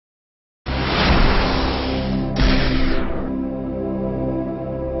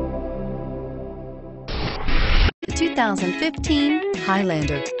2015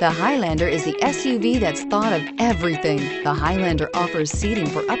 Highlander. The Highlander is the SUV that's thought of everything. The Highlander offers seating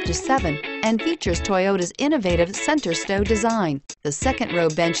for up to 7 and features Toyota's innovative center stow design. The second row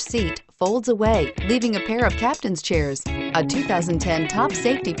bench seat folds away, leaving a pair of captain's chairs. A 2010 top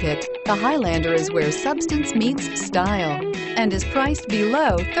safety pick, the Highlander is where substance meets style and is priced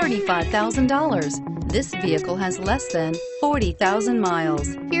below $35,000. This vehicle has less than 40,000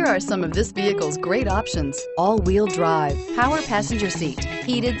 miles. Here are some of this vehicle's great options: all-wheel drive, power passenger seat,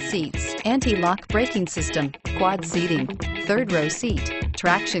 heated seats, anti-lock braking system, quad seating, third row seat,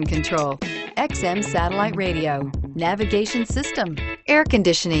 traction control, XM satellite radio, navigation system, air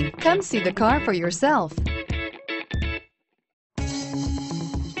conditioning. Come see the car for yourself.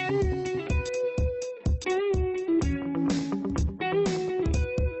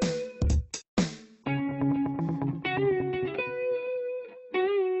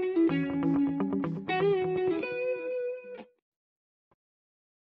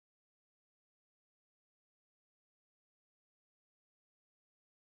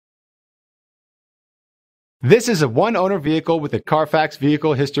 This is a one-owner vehicle with a Carfax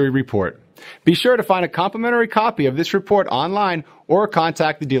Vehicle History Report. Be sure to find a complimentary copy of this report online or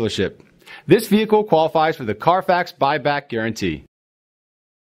contact the dealership. This vehicle qualifies for the Carfax Buyback Guarantee.